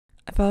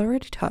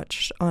already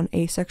touched on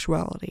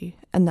asexuality,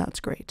 and that's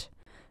great.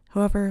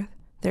 However,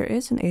 there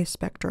is an ace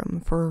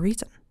spectrum for a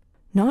reason.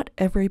 Not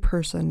every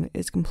person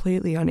is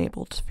completely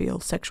unable to feel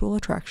sexual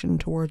attraction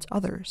towards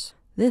others.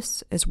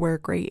 This is where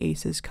gray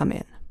aces come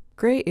in.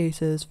 Gray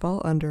aces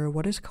fall under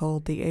what is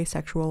called the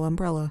asexual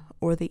umbrella,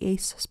 or the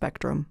ace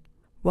spectrum.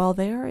 While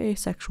they are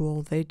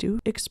asexual, they do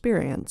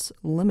experience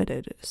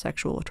limited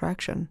sexual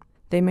attraction.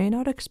 They may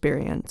not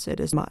experience it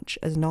as much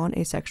as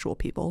non-asexual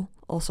people,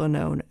 also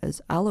known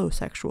as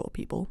allosexual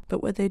people,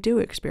 but what they do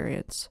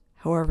experience,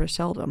 however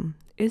seldom,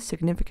 is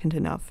significant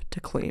enough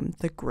to claim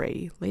the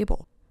gray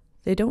label.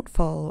 They don't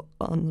fall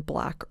on the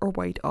black or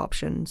white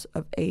options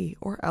of a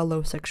or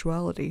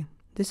allosexuality.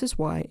 This is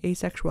why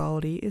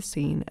asexuality is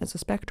seen as a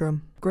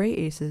spectrum. Gray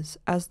aces,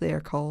 as they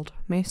are called,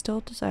 may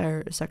still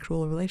desire a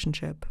sexual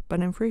relationship, but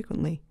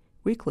infrequently,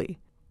 weakly,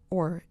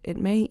 or it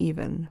may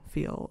even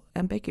feel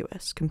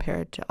ambiguous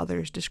compared to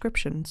others'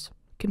 descriptions.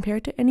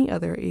 Compared to any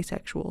other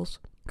asexuals,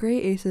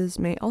 gray aces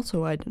may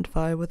also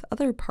identify with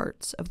other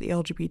parts of the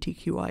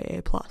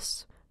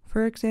LGBTQIA+.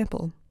 For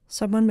example,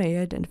 someone may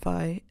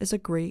identify as a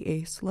gray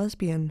ace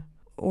lesbian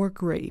or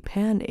gray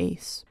pan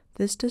ace.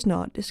 This does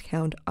not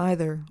discount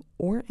either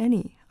or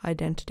any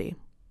identity.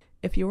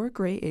 If you're a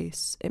gray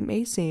ace, it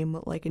may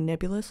seem like a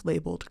nebulous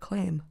label to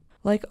claim.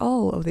 Like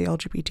all of the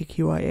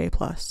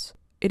LGBTQIA+,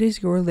 it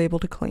is your label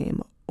to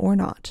claim or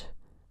not,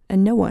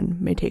 and no one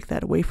may take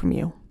that away from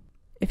you.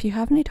 If you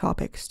have any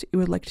topics you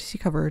would like to see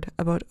covered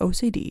about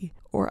OCD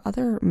or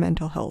other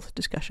mental health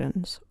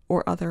discussions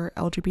or other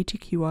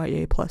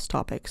LGBTQIA+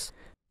 topics,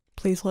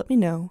 please let me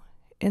know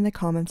in the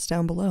comments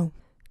down below.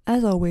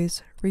 As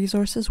always,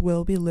 resources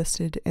will be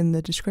listed in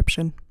the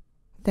description.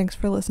 Thanks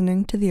for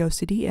listening to the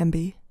OCD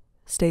Enby.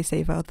 Stay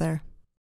safe out there.